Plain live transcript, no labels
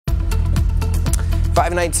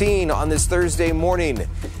5:19 on this Thursday morning.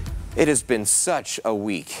 It has been such a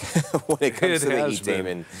week when it comes to the heat,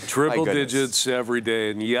 Damon. Triple digits every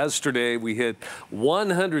day. And yesterday we hit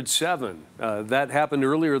 107. That happened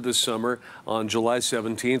earlier this summer on July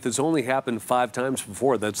 17th. It's only happened 5 times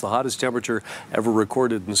before. That's the hottest temperature ever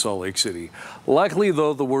recorded in Salt Lake City. Luckily,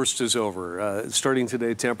 though, the worst is over. Starting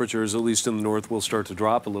today, temperatures, at least in the north, will start to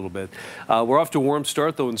drop a little bit. We're off to a warm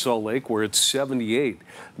start, though, in Salt Lake, where it's 78.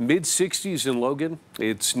 Mid-60s in Logan.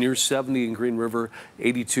 It's near 70 in Green River,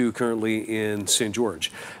 82 currently in St.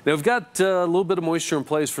 George. Now, we've got a little bit of moisture in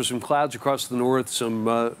place for some clouds across the north,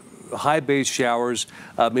 some high base showers,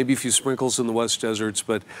 maybe a few sprinkles in the west deserts,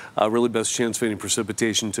 but really best chance of any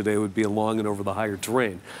precipitation today would be along and over the higher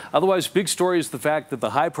terrain. Otherwise, big story is the fact that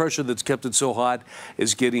the high pressure that's kept it so hot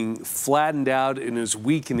is getting flattened out and is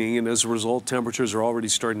weakening, and as a result, temperatures are already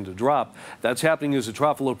starting to drop. That's happening as a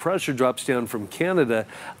trough of low pressure drops down from Canada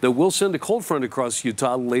that will send a cold front across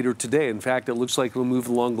Utah later today. In fact, it looks like it'll move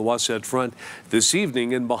along the Wasatch Front this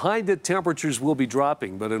evening, and behind it, temperatures will be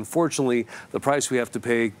dropping, but unfortunately, the price we have to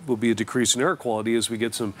pay will be a decrease in air quality as we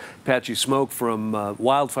get some patchy smoke from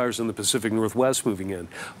wildfires in the Pacific Northwest moving in.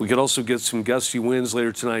 We could also get some gusty winds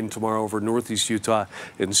later tonight and tomorrow over northeast Utah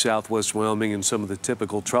and southwest Wyoming and some of the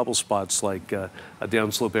typical trouble spots like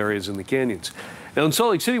downslope areas in the canyons. Now in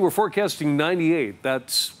Salt Lake City, we're forecasting 98.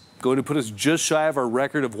 That's going to put us just shy of our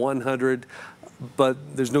record of 100.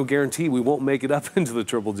 But there's no guarantee we won't make it up into the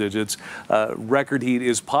triple digits. Record heat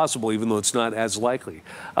is possible, even though it's not as likely.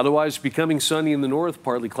 Otherwise, becoming sunny in the north,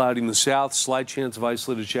 partly cloudy in the south, slight chance of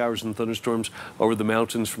isolated showers and thunderstorms over the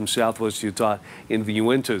mountains from southwest Utah into the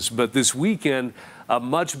Uintas. But this weekend, a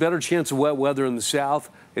much better chance of wet weather in the south.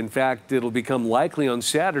 In fact, it'll become likely on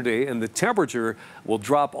Saturday, and the temperature will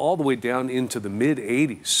drop all the way down into the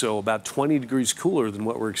mid-80s, so about 20 degrees cooler than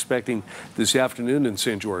what we're expecting this afternoon in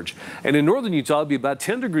St. George. And in northern Utah, it'll be about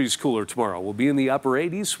 10 degrees cooler tomorrow. We'll be in the upper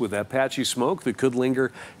 80s with that patchy smoke that could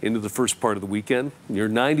linger into the first part of the weekend. Near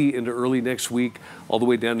 90 into early next week, all the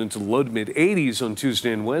way down into the low to mid-80s on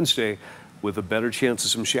Tuesday and Wednesday, with a better chance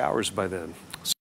of some showers by then.